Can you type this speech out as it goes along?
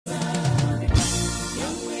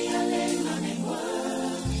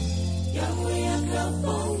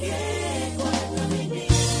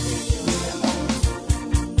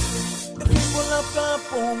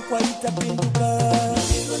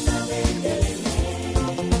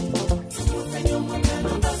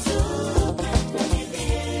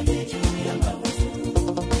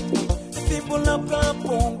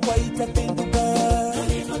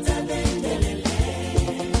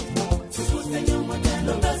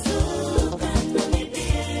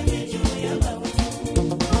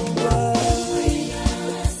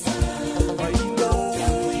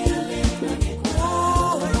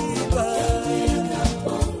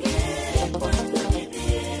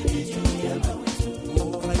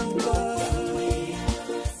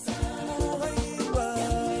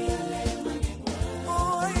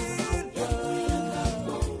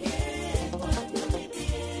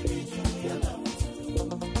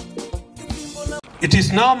It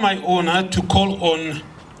is now my honor to call on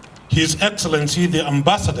His Excellency, the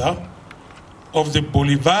Ambassador of the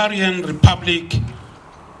Bolivarian Republic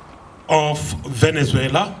of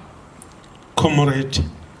Venezuela, Comrade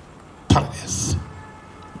Frías.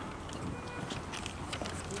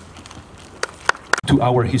 To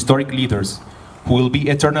our historic leaders, who will be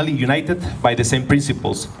eternally united by the same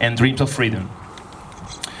principles and dreams of freedom.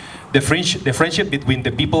 The friendship between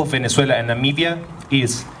the people of Venezuela and Namibia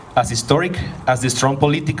is as historic as the strong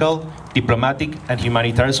political, diplomatic, and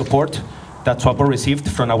humanitarian support that SWAPO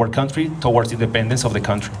received from our country towards independence of the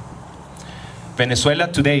country.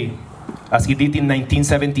 Venezuela today, as it did in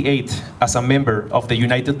 1978 as a member of the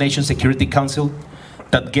United Nations Security Council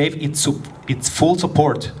that gave its full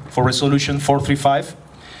support for Resolution 435,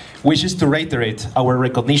 wishes to reiterate our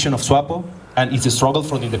recognition of SWAPO and its struggle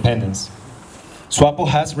for independence. SWAPO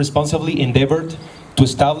has responsibly endeavored to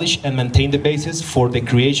establish and maintain the basis for the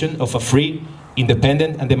creation of a free,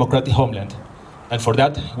 independent, and democratic homeland. And for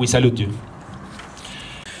that, we salute you.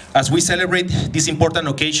 As we celebrate this important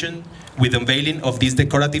occasion with the unveiling of this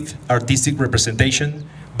decorative artistic representation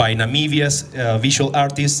by Namibia's visual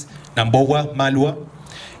artist, Nambowa Malua,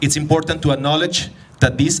 it's important to acknowledge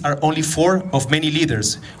that these are only 4 of many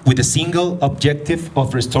leaders with a single objective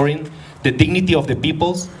of restoring the dignity of the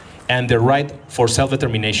peoples and the right for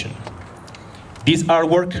self-determination. This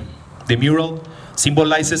artwork, the mural,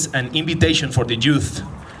 symbolizes an invitation for the youth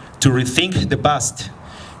to rethink the past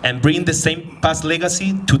and bring the same past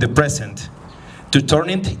legacy to the present, to turn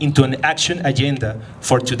it into an action agenda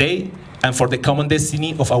for today and for the common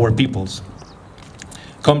destiny of our peoples.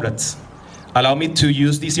 Comrades, allow me to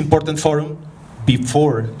use this important forum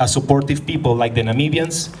before a supportive people like the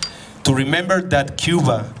Namibians to remember that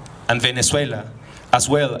Cuba and Venezuela, as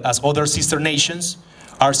well as other sister nations,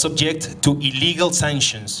 are subject to illegal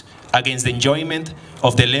sanctions against the enjoyment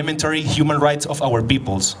of the elementary human rights of our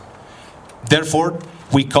peoples. Therefore,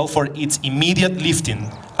 we call for its immediate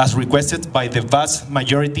lifting as requested by the vast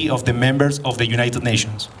majority of the members of the United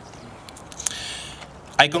Nations.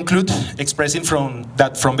 I conclude expressing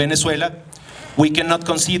that from Venezuela, we cannot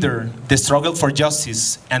consider the struggle for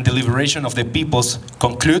justice and the liberation of the peoples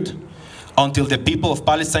conclude until the people of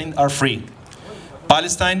Palestine are free.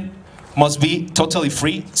 Palestine must be totally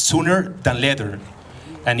free sooner than later.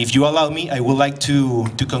 And if you allow me, I would like to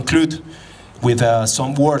conclude with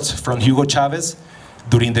some words from Hugo Chavez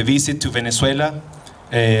during the visit to Venezuela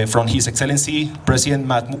from His Excellency President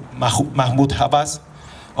Mahmoud Abbas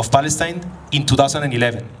of Palestine in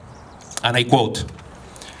 2011. And I quote,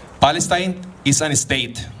 "Palestine is a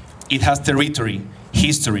state. It has territory,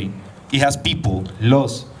 history, it has people,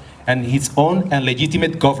 laws, and its own and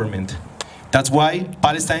legitimate government. That's why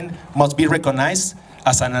Palestine must be recognized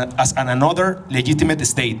as another legitimate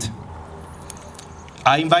state.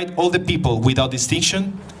 I invite all the people without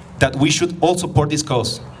distinction that we should all support this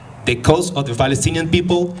cause. The cause of the Palestinian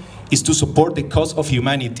people is to support the cause of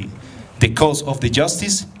humanity, the cause of the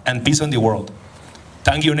justice and peace in the world."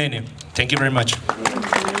 Thank you, Nene. Thank you very much.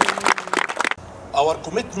 Our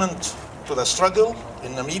commitment to the struggle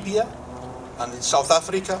in Namibia and in South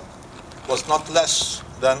Africa was not less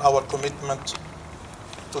than our commitment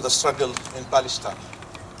to the struggle in Palestine.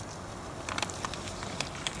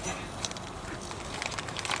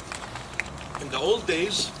 In the old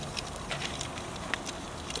days,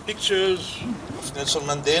 the pictures of Nelson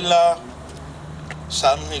Mandela,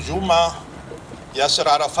 Sam Nujoma, Yasser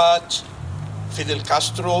Arafat, Fidel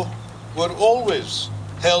Castro were always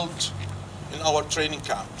held in our training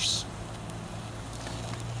camps,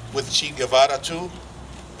 with Che Guevara too,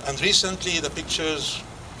 and recently the pictures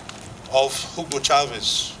of Hugo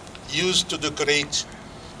Chavez used to decorate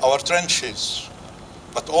our trenches,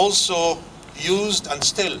 but also used and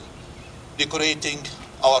still decorating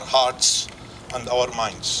our hearts and our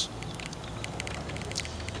minds.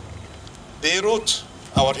 They wrote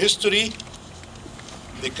our history,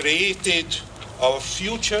 they created our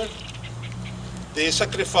future, their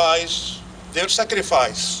sacrifice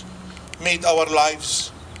made our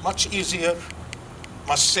lives much easier,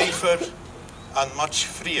 much safer, and much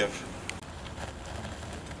freer.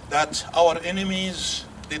 That our enemies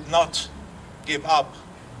did not give up,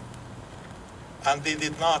 and they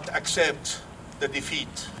did not accept the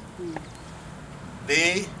defeat.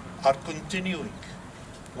 They are continuing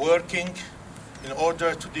working in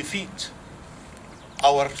order to defeat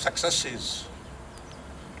our successes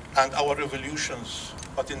and our revolutions,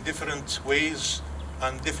 but in different ways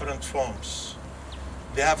and different forms.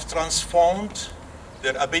 They have transformed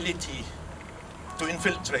their ability to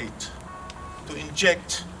infiltrate, to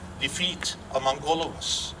inject defeat among all of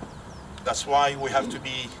us. That's why we have to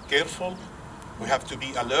be careful, we have to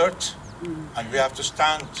be alert, And we have to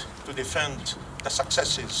stand to defend the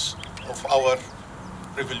successes of our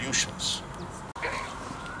revolutions.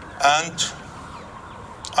 And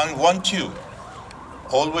I want you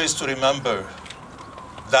always to remember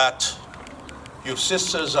that your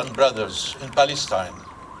sisters and brothers in Palestine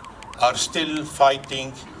are still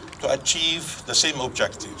fighting to achieve the same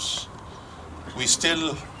objectives. We're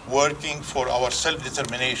still working for our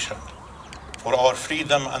self-determination, for our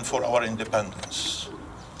freedom and for our independence.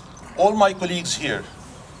 All my colleagues here,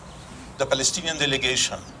 the Palestinian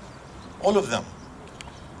delegation, all of them,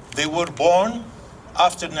 they were born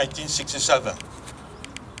after 1967,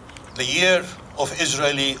 the year of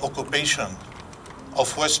Israeli occupation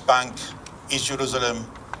of West Bank, East Jerusalem,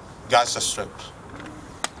 Gaza Strip,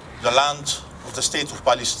 the land of the state of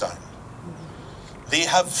Palestine. They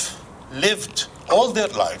have lived all their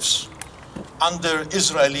lives under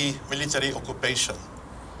Israeli military occupation.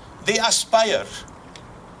 They aspire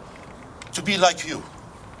to be like you,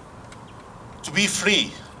 to be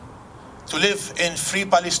free, to live in free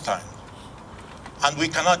Palestine. And we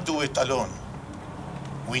cannot do it alone.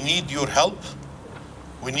 We need your help,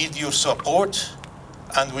 we need your support,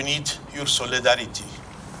 and we need your solidarity.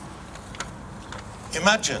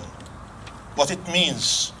 Imagine what it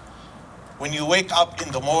means when you wake up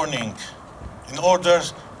in the morning in order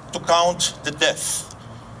to count the death.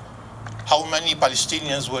 How many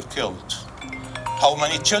Palestinians were killed? How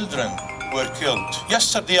many children were killed?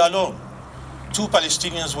 Yesterday alone, 2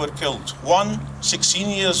 Palestinians were killed. One, 16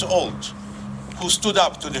 years old, who stood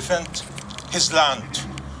up to defend his land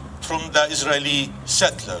from the Israeli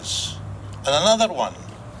settlers. And another one,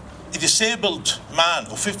 a disabled man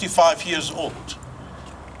of 55 years old,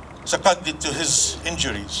 succumbed to his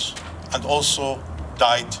injuries and also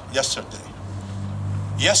died yesterday.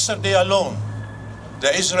 Yesterday alone, the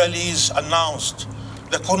Israelis announced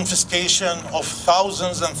the confiscation of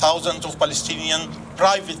thousands and thousands of Palestinian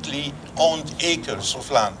privately owned acres of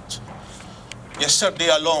land. Yesterday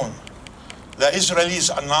alone, the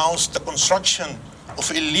Israelis announced the construction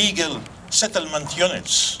of illegal settlement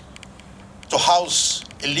units to house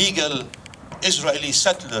illegal Israeli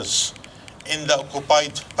settlers in the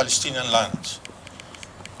occupied Palestinian land.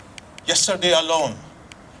 Yesterday alone,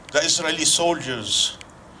 the Israeli soldiers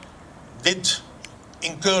did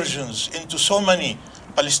incursions into so many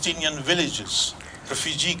Palestinian villages,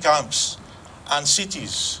 refugee camps, and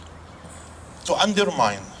cities to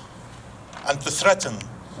undermine and to threaten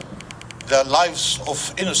the lives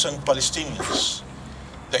of innocent Palestinians.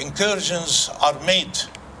 The incursions are made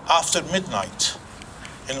after midnight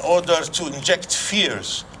in order to inject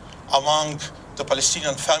fears among the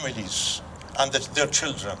Palestinian families and their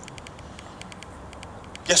children.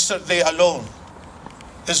 Yesterday alone,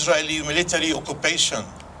 Israeli military occupation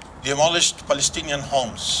demolished Palestinian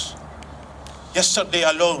homes. Yesterday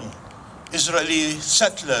alone, Israeli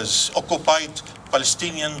settlers occupied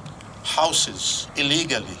Palestinian houses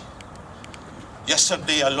illegally.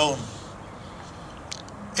 Yesterday alone,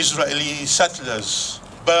 Israeli settlers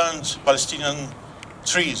burned Palestinian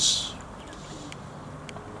trees.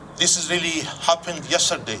 This has really happened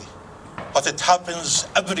yesterday, but it happens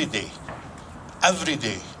every day. Every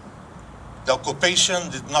day. The occupation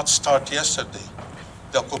did not start yesterday.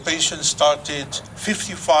 The occupation started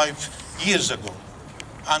 55 years ago,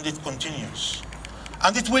 and it continues.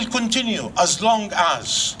 And it will continue as long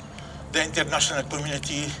as the international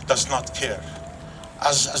community does not care.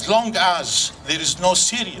 As long as there is no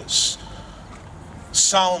serious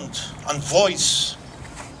sound and voice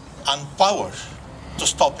and power to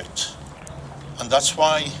stop it. And that's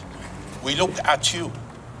why we look at you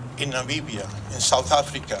in Namibia, in South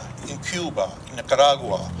Africa, in Cuba, in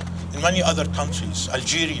Nicaragua, in many other countries,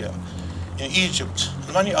 Algeria, in Egypt,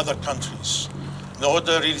 and many other countries, in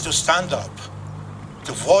order really to stand up,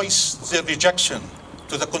 to voice their rejection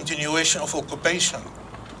to the continuation of occupation,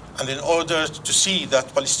 and in order to see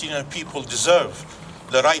that Palestinian people deserve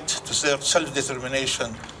the right to their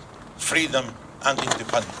self-determination, freedom, and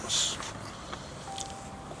independence.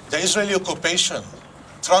 The Israeli occupation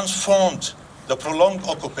transformed the prolonged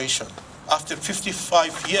occupation after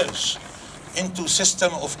 55 years into a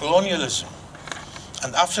system of colonialism,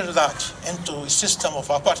 and after that into a system of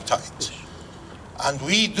apartheid. And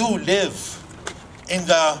we do live in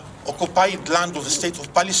the occupied land of the state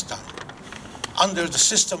of Palestine under the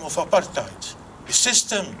system of apartheid, a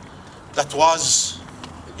system that was,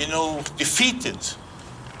 defeated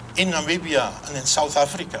in Namibia and in South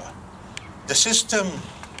Africa. The system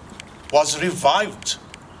was revived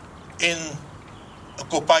in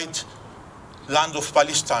occupied land of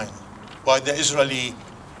Palestine by the Israeli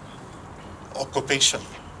occupation.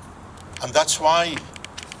 And that's why,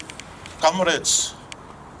 comrades,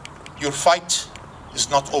 Your fight is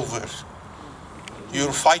not over.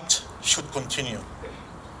 Your fight should continue.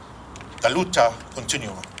 The luta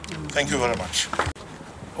continua. Thank you very much.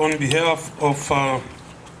 On behalf of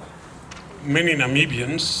many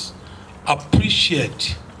Namibians,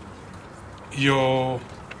 appreciate your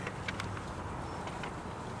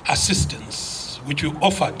assistance which you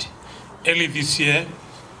offered early this year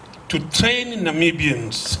to train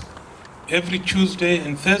Namibians every Tuesday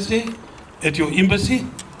and Thursday at your embassy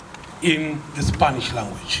in the Spanish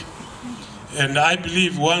language. And I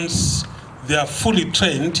believe once they are fully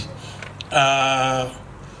trained, our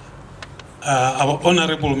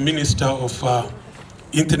Honorable Minister of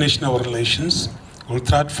International Relations will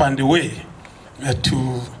try to find a way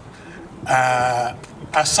to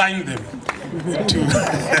assign them to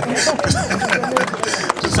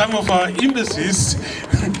some of our embassies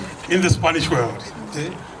in the Spanish world.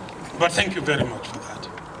 Okay? But thank you very much for that.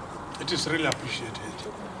 It is really appreciated.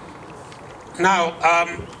 Now,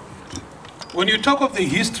 when you talk of the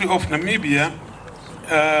history of Namibia,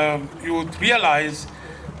 you would realize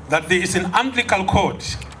that there is an umbilical cord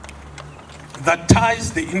that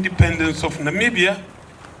ties the independence of Namibia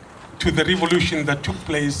to the revolution that took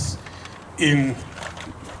place in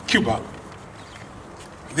Cuba.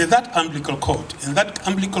 There's that umbilical cord, and that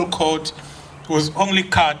umbilical cord was only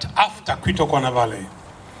cut after Quito Valley.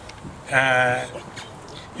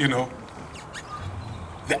 You know,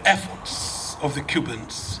 the efforts of the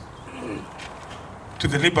Cubans to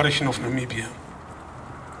the liberation of Namibia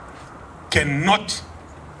cannot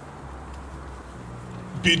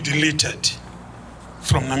be deleted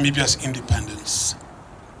from Namibia's independence.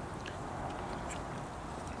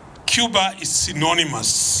 Cuba is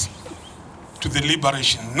synonymous to the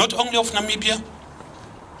liberation, not only of Namibia,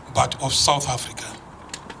 but of South Africa,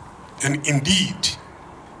 and indeed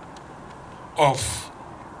of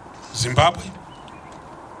Zimbabwe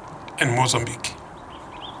and Mozambique,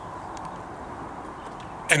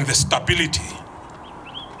 and the stability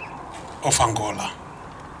of Angola.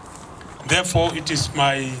 Therefore, it is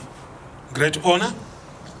my great honor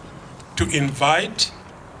to invite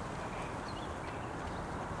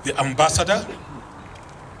the ambassador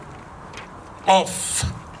of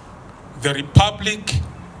the Republic,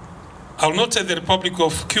 I will not say the Republic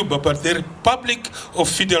of Cuba, but the Republic of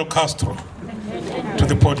Fidel Castro to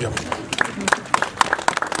the podium.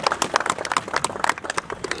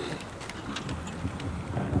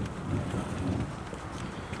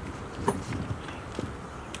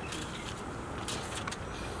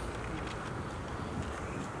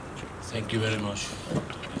 Thank you very much.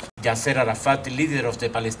 Yasser Arafat, leader of the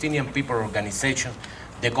Palestinian People Organization,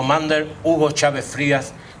 the commander Hugo Chávez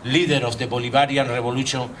Frías, leader of the Bolivarian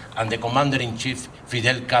Revolution, and the commander-in-chief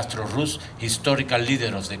Fidel Castro Ruz, historical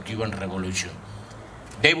leader of the Cuban Revolution.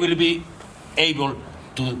 They will be able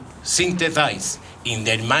to synthesize in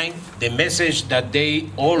their mind the message that they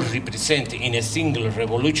all represent in a single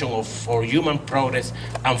revolution for human progress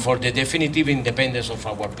and for the definitive independence of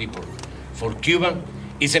our people. For Cuba,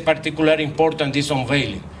 it's a particularly important this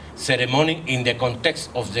unveiling ceremony in the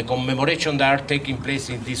context of the commemoration that are taking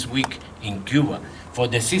place in this week in Cuba for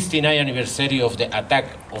the 69th anniversary of the attack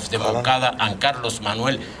of the Moncada and Carlos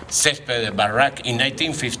Manuel Céspedes Barrack in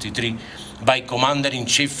 1953 by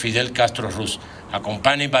Commander-in-Chief Fidel Castro Ruz,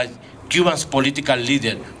 accompanied by Cuba's political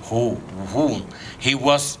leader whom he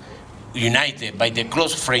was united by the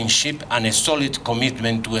close friendship and a solid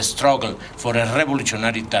commitment to a struggle for a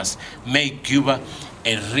revolutionary task, made Cuba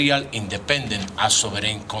a real independent and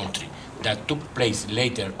sovereign country that took place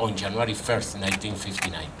later on January 1st,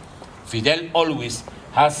 1959. Fidel always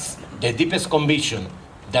has the deepest conviction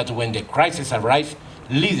that when the crisis arrives,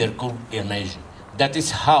 leader could emerge. That is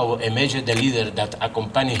how emerged the leader that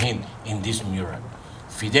accompanied him in this mural.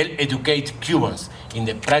 Fidel educated Cubans in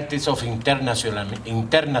the practice of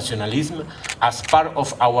internationalism as part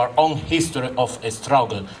of our own history of a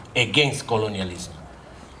struggle against colonialism.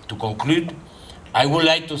 To conclude, I would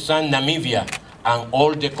like to thank Namibia and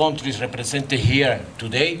all the countries represented here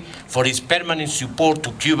today for its permanent support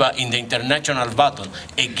to Cuba in the international battle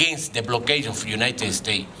against the blockade of the United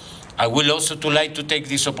States. I would also like to take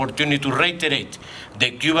this opportunity to reiterate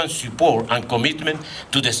the Cuban support and commitment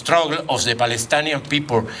to the struggle of the Palestinian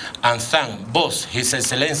people and thank both His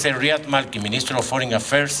Excellency Riyad Malki, Minister of Foreign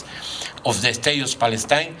Affairs of the State of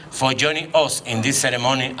Palestine, for joining us in this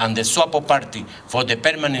ceremony, and the SWAPO party for the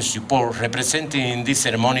permanent support represented in this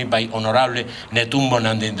ceremony by Honorable Netumbo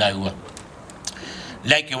Nandi-Ndaitwah.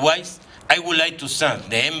 Likewise, I would like to thank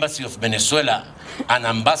the Embassy of Venezuela and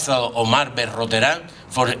Ambassador Omar Berroteran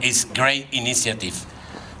for its great initiative.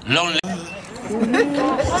 Long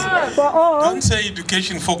For all. Don't say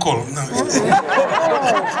education for all. No.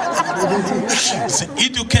 It's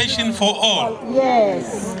education for all.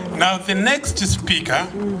 Yes. Now the next speaker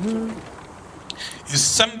is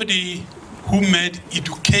somebody who made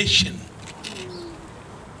education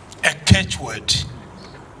a catchword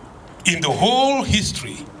in the whole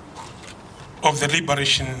history of the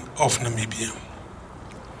liberation of Namibia.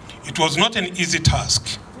 It was not an easy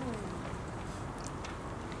task.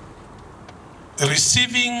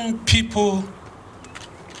 Receiving people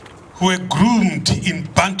who were groomed in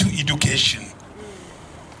Bantu education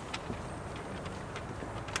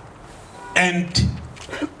and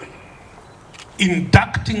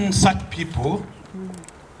inducting such people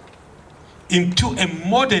into a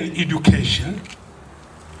modern education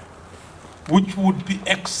which would be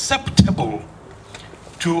acceptable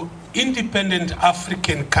to independent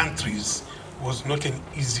African countries was not an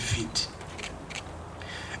easy feat.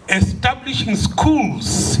 Establishing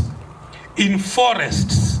schools in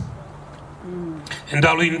forests, and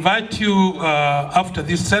I'll invite you after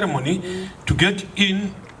this ceremony to get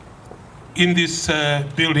in this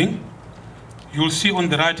building. You'll see on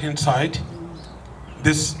the right-hand side,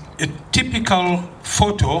 there's a typical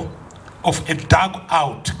photo of a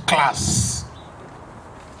dug-out class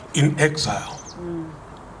in exile.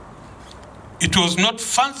 It was not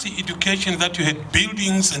fancy education that you had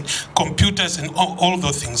buildings and computers and all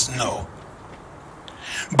those things, no.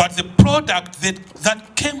 But the product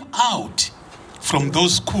that came out from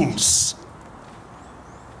those schools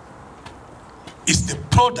is the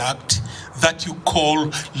product that you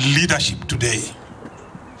call leadership today.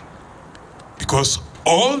 Because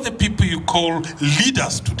all the people you call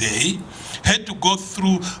leaders today had to go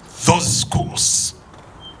through those schools.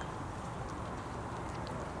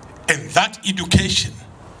 And that education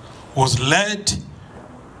was led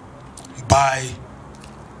by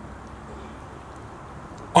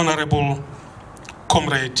Honorable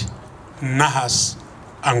Comrade Nahas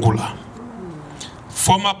Angula,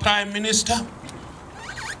 former Prime Minister,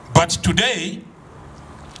 but today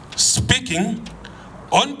speaking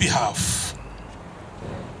on behalf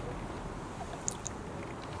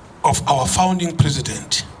of our founding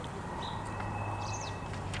president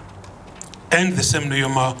and the Sam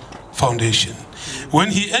Nujoma Foundation. When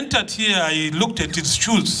he entered here, I looked at his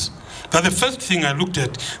shoes. That's the first thing I looked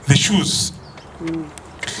at, the shoes.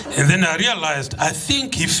 And then I realized, I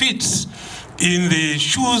think he fits in the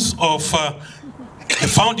shoes of the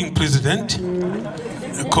founding president,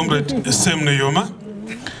 Comrade Sam Nujoma,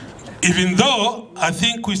 even though I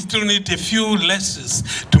think we still need a few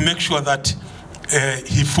lessons to make sure that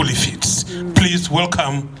he fully fits. Please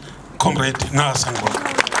welcome Comrade Nahas Angula.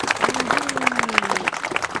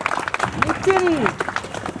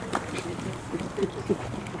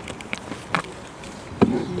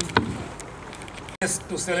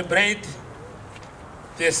 To celebrate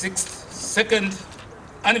the 62nd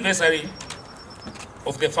anniversary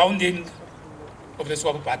of the founding of the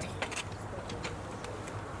SWAPO party.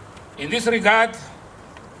 In this regard,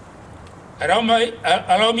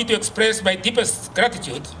 allow me to express my deepest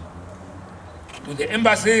gratitude to the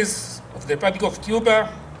embassies of the Republic of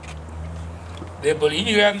Cuba, the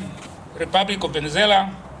Bolivarian Republic of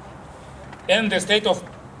Venezuela, and the State of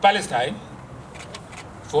Palestine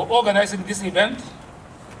for organizing this event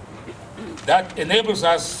that enables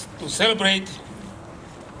us to celebrate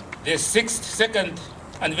the 62nd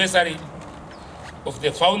anniversary of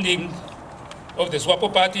the founding of the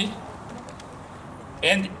SWAPO party,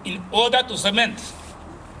 and in order to cement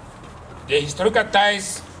the historical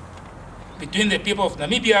ties between the people of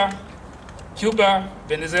Namibia, Cuba,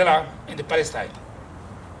 Venezuela, and Palestine.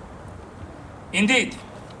 Indeed,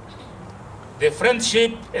 the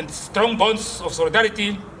friendship and strong bonds of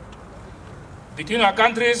solidarity between our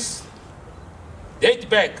countries date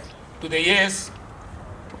back to the years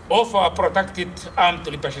of our protracted armed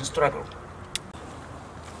liberation struggle.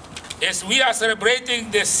 As we are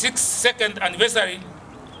celebrating the 62nd anniversary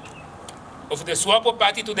of the SWAPO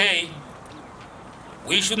party today,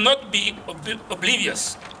 we should not be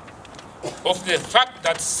oblivious of the fact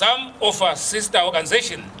that some of our sister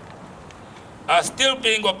organizations are still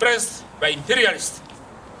being oppressed by imperialists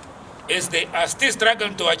as they are still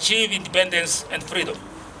struggling to achieve independence and freedom.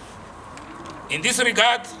 In this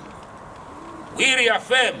regard, we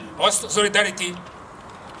reaffirm our solidarity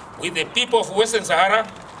with the people of Western Sahara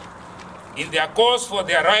in their cause for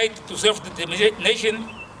their right to self-determination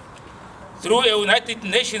through a United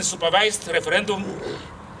Nations supervised referendum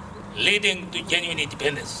leading to genuine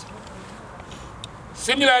independence.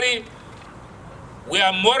 Similarly, we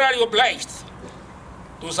are morally obliged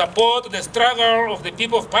to support the struggle of the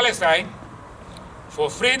people of Palestine for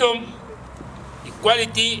freedom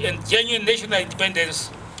equality, and genuine national independence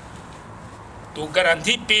to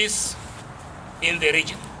guarantee peace in the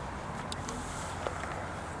region.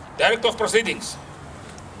 Director of Proceedings.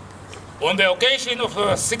 On the occasion of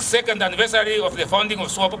the 62nd anniversary of the founding of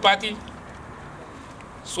SWAPO Party,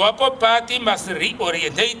 SWAPO Party must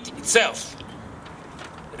reorientate itself,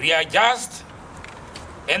 readjust,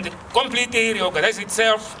 and completely reorganize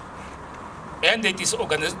itself and its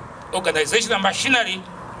organizational machinery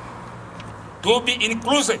to be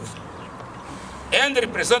inclusive and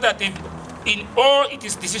representative in all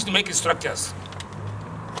its decision-making structures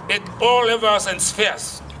at all levels and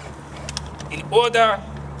spheres in order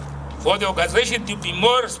for the organization to be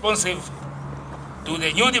more responsive to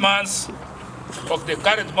the new demands of the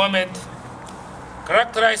current moment,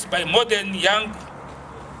 characterized by modern, young,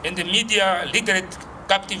 and media-literate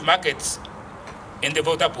captive markets and the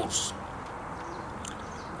voter pools.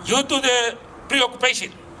 Due to the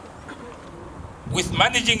preoccupation with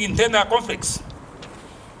managing internal conflicts,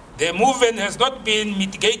 the movement has not been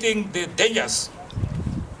mitigating the dangers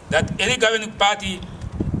that any governing party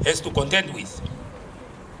has to contend with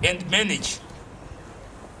and manage,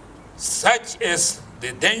 such as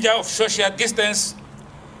the danger of social distance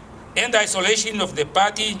and isolation of the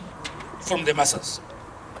party from the masses,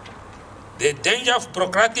 the danger of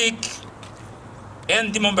bureaucratic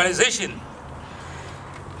and demobilization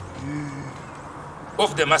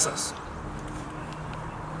of the masses,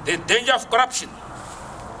 the danger of corruption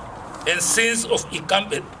and sins of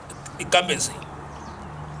incumbency,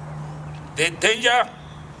 the danger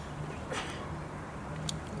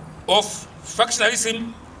of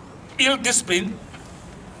factionalism, ill discipline,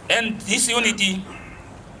 and disunity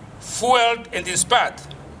fueled and inspired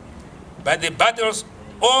by the battles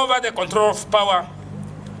over the control of power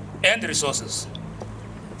and resources,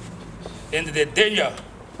 and the danger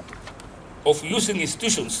of using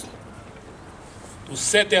institutions to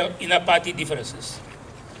settle inter-party differences,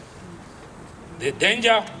 the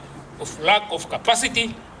danger of lack of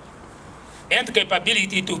capacity and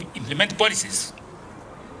capability to implement policies,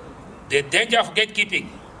 the danger of gatekeeping,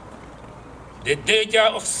 the danger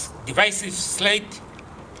of divisive slate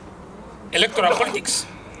electoral politics,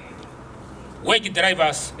 wage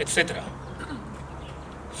drivers, etc.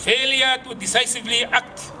 Failure to decisively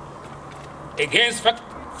act against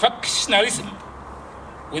factionalism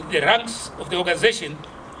with the ranks of the organization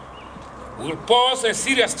will pose a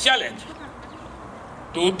serious challenge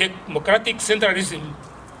to democratic centralism,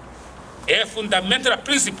 a fundamental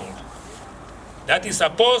principle that is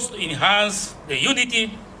supposed to enhance the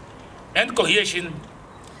unity and cohesion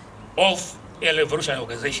of a revolutionary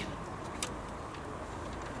organization.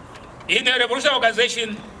 In a revolutionary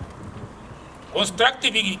organization,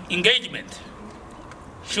 constructive engagement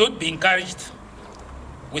should be encouraged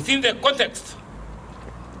within the context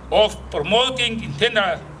of promoting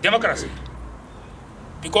internal democracy,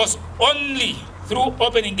 because only through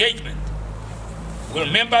open engagement will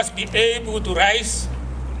members be able to rise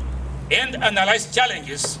and analyze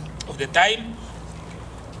challenges of the time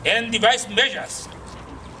and devise measures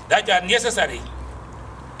that are necessary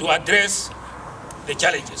to address the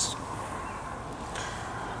challenges.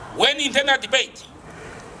 When internal debate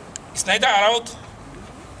is neither allowed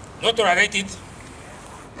nor tolerated,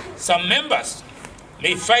 some members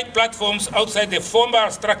may find platforms outside the formal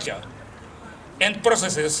structure and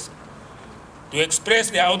processes to express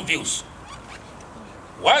their own views.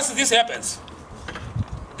 Once this happens,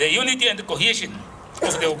 the unity and the cohesion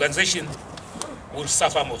of the organization will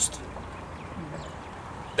suffer most.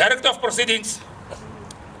 Director of Proceedings,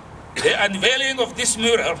 the unveiling of this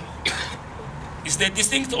mural is the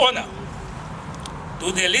distinct honor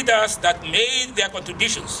to the leaders that made their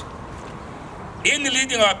contributions in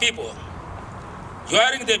leading our people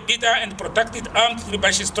during the bitter and protracted armed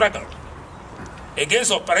liberation struggle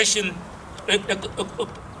against oppression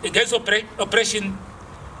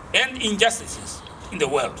and injustices in the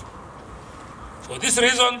world. For this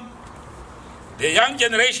reason, the young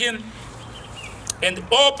generation and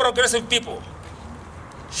all progressive people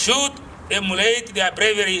should emulate their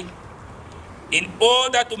bravery in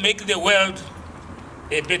order to make the world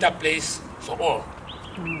a better place for all.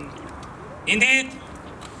 Indeed,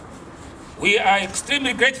 we are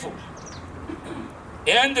extremely grateful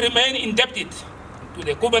and remain indebted to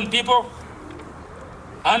the Cuban people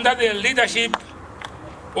under the leadership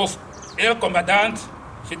of El Commandant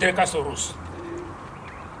Fidel Castro Ruz.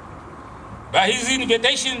 By his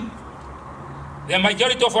invitation, the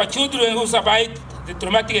majority of our children who survived the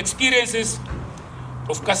traumatic experiences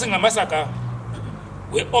of Cassinga massacre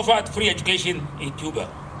were offered free education in Cuba.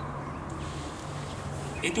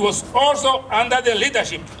 It was also under the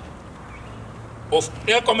leadership of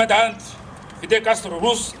El Commandant Fidel Castro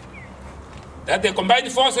rules that the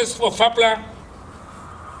combined forces of FAPLA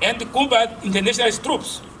and combat international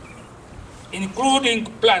troops, including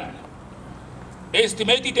PLAN,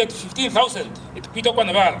 estimated at 15,000 at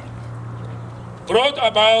Quito-Carnaval, brought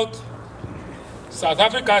about South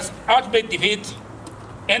Africa's ultimate defeat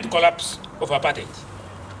and collapse of apartheid,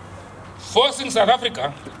 forcing South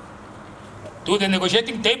Africa to the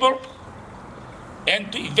negotiating table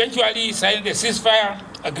and to eventually sign the ceasefire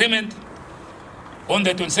agreement on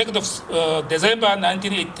the 22nd of December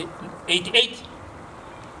 1988,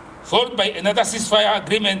 followed by another ceasefire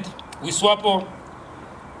agreement with SWAPO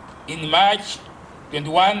in March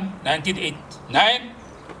 21, 1989,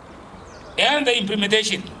 and the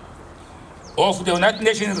implementation of the United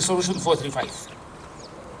Nations Resolution 435.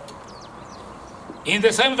 In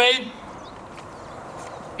the same vein,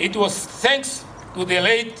 it was thanks to the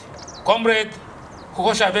late comrade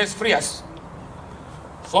Hugo Chavez Frías,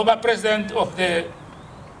 former president of the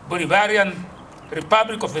Bolivarian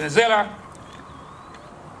Republic of Venezuela,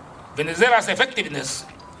 Venezuela's effectiveness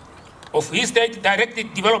of his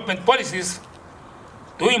state-directed development policies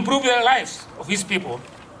to improve the lives of his people,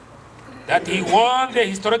 that he won the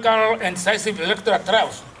historical and decisive electoral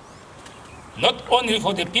triumph, not only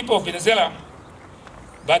for the people of Venezuela,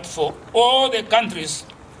 but for all the countries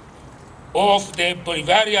of the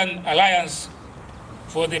Bolivarian Alliance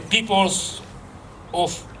for the peoples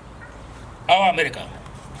of our America,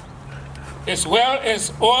 as well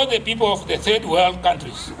as all the people of the third world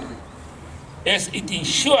countries, as it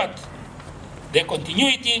ensured the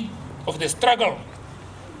continuity of the struggle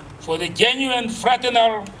for the genuine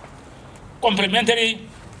fraternal, complementary,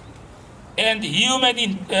 and human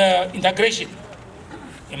integration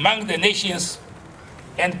among the nations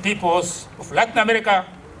and peoples of Latin America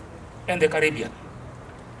and the Caribbean.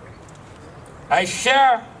 I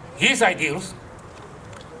share his ideals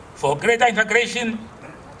for greater integration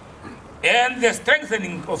and the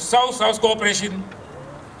strengthening of South-South cooperation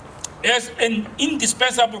as an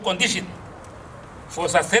indispensable condition for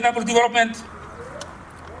sustainable development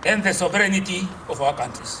and the sovereignty of our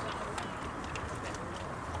countries.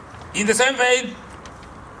 In the same vein,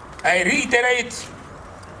 I reiterate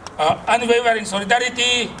our unwavering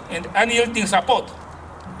solidarity and unyielding support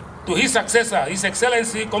to his successor, His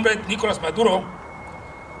Excellency Comrade Nicolas Maduro,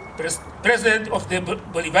 President of the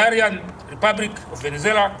Bolivarian Republic of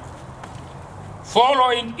Venezuela,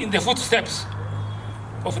 following in the footsteps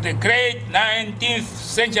of the great 19th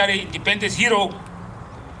century independence hero,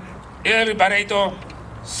 El Liberator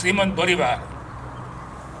Simon Bolivar.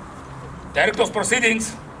 Director of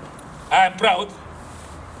Proceedings, I am proud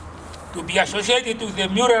to be associated with the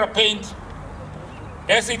mural paint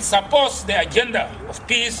as it supports the agenda of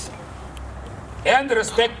peace and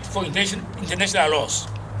respect for international laws.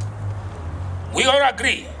 We all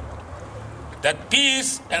agree that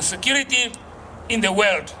peace and security in the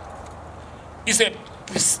world is a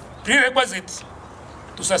prerequisite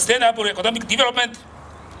to sustainable economic development.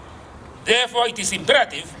 Therefore, it is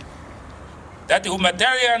imperative that the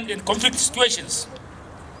humanitarian and conflict situations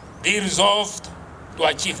be resolved to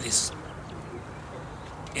achieve this.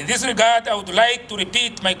 In this regard, I would like to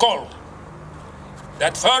repeat my call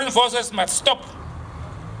that foreign forces must stop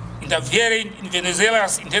interfering in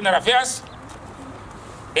Venezuela's internal affairs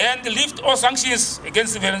and lift all sanctions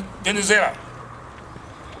against Venezuela.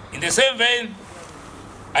 In the same vein,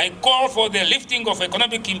 I call for the lifting of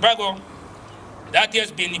economic embargo that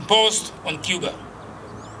has been imposed on Cuba.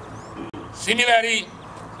 Similarly,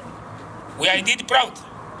 we are indeed proud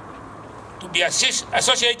to be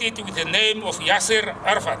associated with the name of Yasser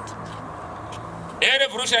Arafat, a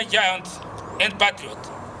revolutionary giant and patriot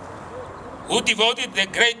who devoted the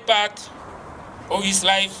great part of his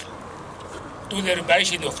life to the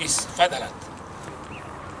liberation of his fatherland.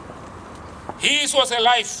 His was a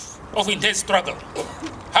life of intense struggle,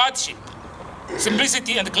 hardship,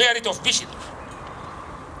 simplicity and clarity of vision,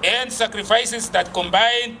 and sacrifices that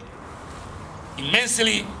combined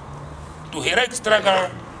immensely to heroic struggle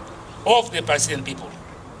of the Palestinian people.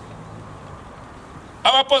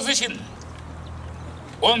 Our position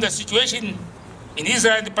on the situation in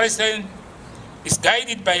Israel and Palestine is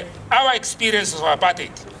guided by our experience of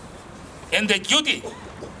apartheid and the duty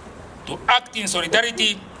to act in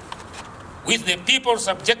solidarity with the people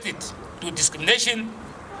subjected to discrimination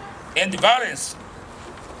and violence,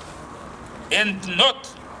 and not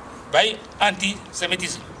by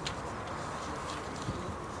anti-Semitism.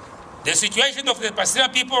 The situation of the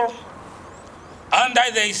Palestinian people under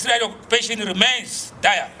the Israeli occupation remains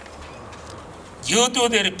dire due to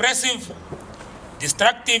the repressive,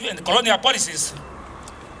 destructive, and colonial policies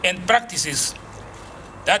and practices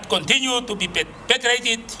that continue to be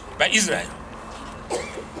perpetrated by Israel.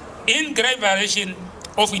 in grave violation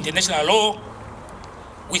of international law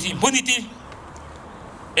with impunity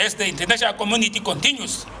as the international community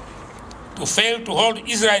continues to fail to hold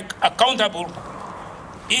Israel accountable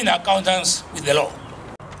in accordance with the law.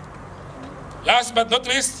 Last but not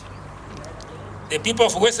least, the people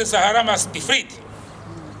of Western Sahara must be freed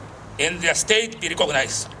and their state be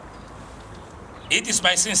recognized. It is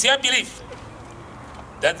my sincere belief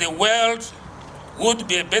that the world would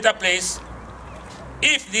be a better place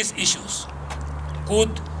if these issues could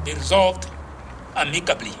be resolved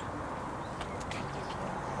amicably.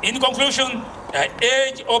 In conclusion, I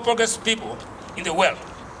urge all progressive people in the world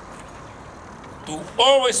to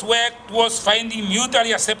always work towards finding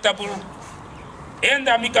mutually acceptable and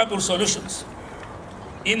amicable solutions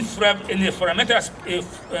in a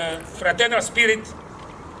fraternal spirit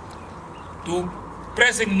to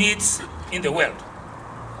pressing needs in the world.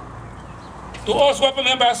 To all SWAPO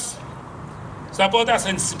members, supporters,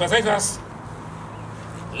 and sympathizers,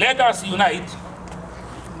 let us unite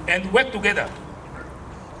and work together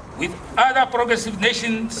with other progressive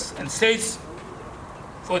nations and states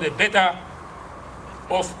for the better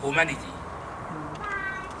of humanity.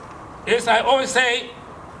 As I always say,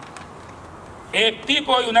 a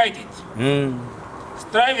people united,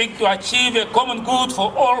 striving to achieve a common good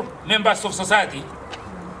for all members of society,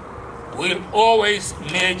 will always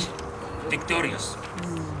emerge victorious.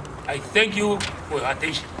 I thank you for your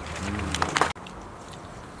attention.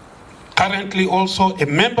 Currently also a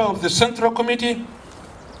member of the Central Committee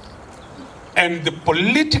and the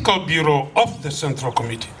Political Bureau of the Central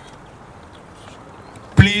Committee.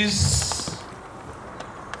 Please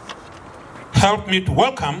help me to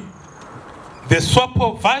welcome the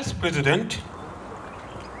SWAPO Vice President,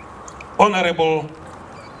 Honorable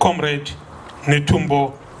Comrade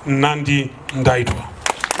Netumbo Nandi-Ndaitwah.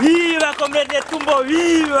 Viva, Comrade Netumbo,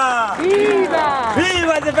 viva! Viva!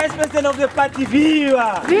 Viva the Vice President of the party,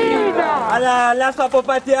 viva! Viva! Allah, la SWAPO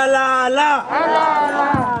party, Allah, Allah!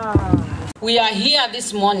 Allah! We are here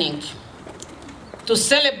this morning to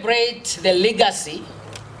celebrate the legacy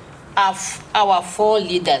of our four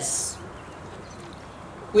leaders.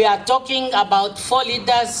 We are talking about 4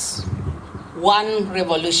 leaders, 1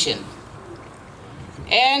 revolution.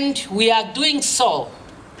 And we are doing so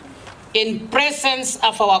in presence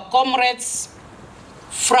of our comrades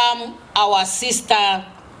from our sister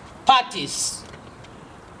parties,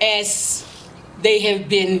 as they have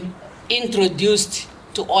been introduced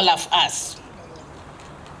to all of us.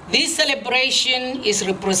 This celebration is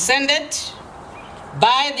represented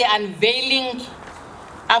by the unveiling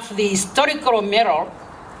of the historical mirror,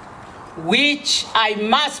 which I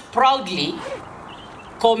must proudly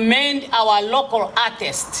commend our local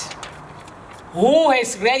artist, who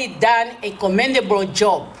has really done a commendable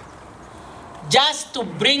job just to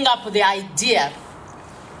bring up the idea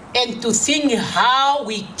and to think how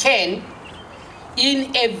we can,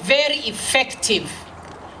 in a very effective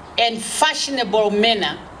and fashionable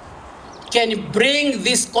manner, can bring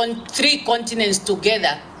these 3 continents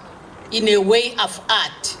together in a way of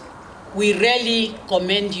art. We really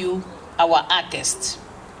commend you, our artists.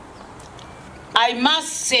 I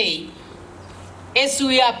must say, as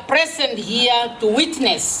we are present here to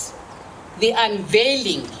witness the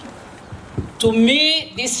unveiling, to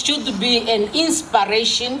me, this should be an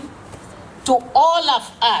inspiration to all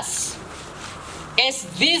of us, as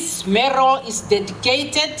this mural is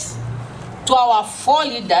dedicated to our 4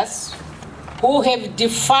 leaders who have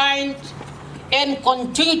defined and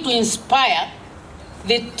continue to inspire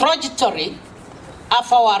the trajectory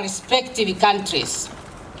of our respective countries.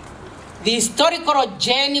 The historical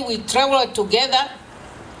journey we traveled together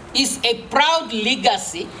is a proud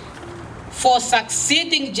legacy for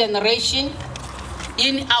succeeding generations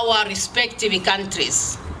in our respective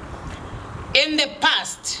countries. In the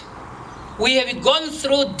past, we have gone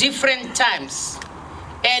through different times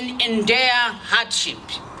and endure hardship.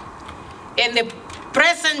 In the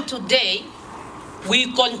present today,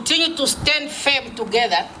 we continue to stand firm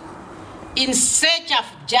together in search of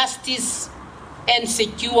justice and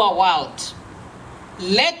secure world.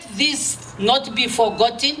 Let this not be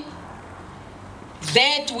forgotten,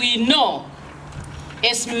 that we know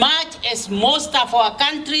as much as most of our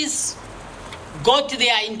countries got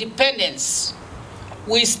their independence,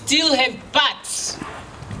 we still have parts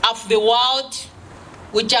of the world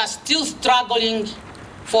which are still struggling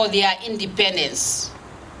for their independence.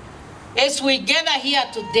 As we gather here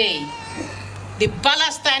today, the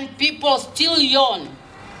Palestinian people still yearn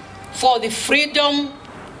for the freedom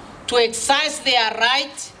to exercise their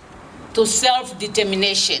right to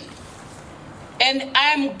self-determination. And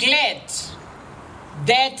I'm glad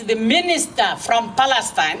that the minister from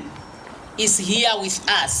Palestine is here with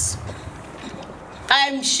us.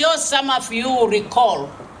 I'm sure some of you will recall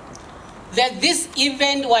that this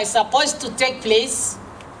event was supposed to take place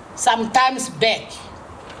some times back.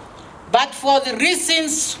 But for the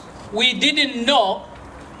reasons we didn't know,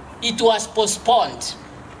 it was postponed.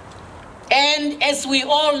 And as we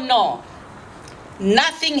all know,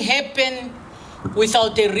 nothing happened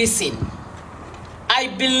without a reason. I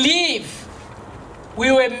believe we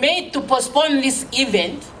were made to postpone this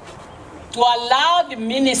event to allow the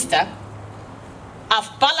Minister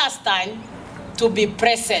of Palestine to be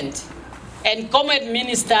present. And Comrade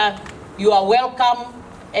Minister, you are welcome,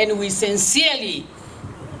 and we sincerely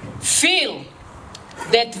feel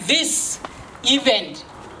that this event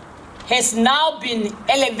has now been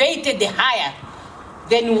elevated higher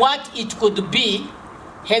than what it could be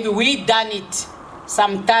had we done it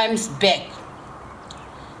some times back.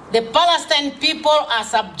 The Palestinian people are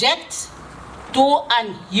subject to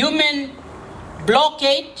inhuman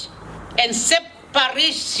blockade and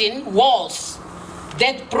separation walls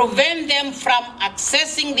that prevent them from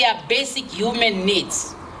accessing their basic human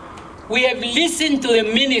needs. We have listened to the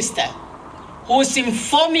minister who's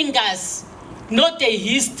informing us not a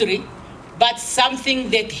history, but something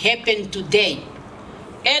that happened today.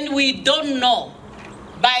 And we don't know,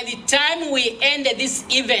 by the time we end this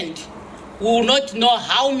event, we will not know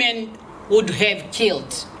how many would have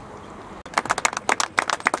killed.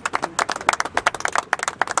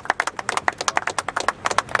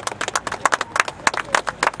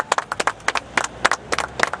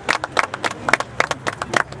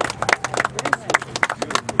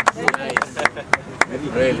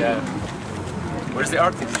 Where's the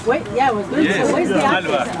artist? Wait, yeah, I was going to say, where's the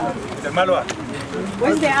artist? The Malwa.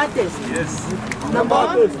 Where's the artist? Yes.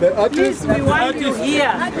 Number? Please, we want you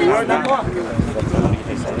here.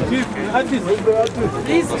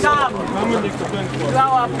 Please come. You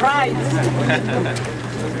are our pride.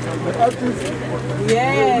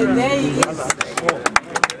 Yeah, there he is.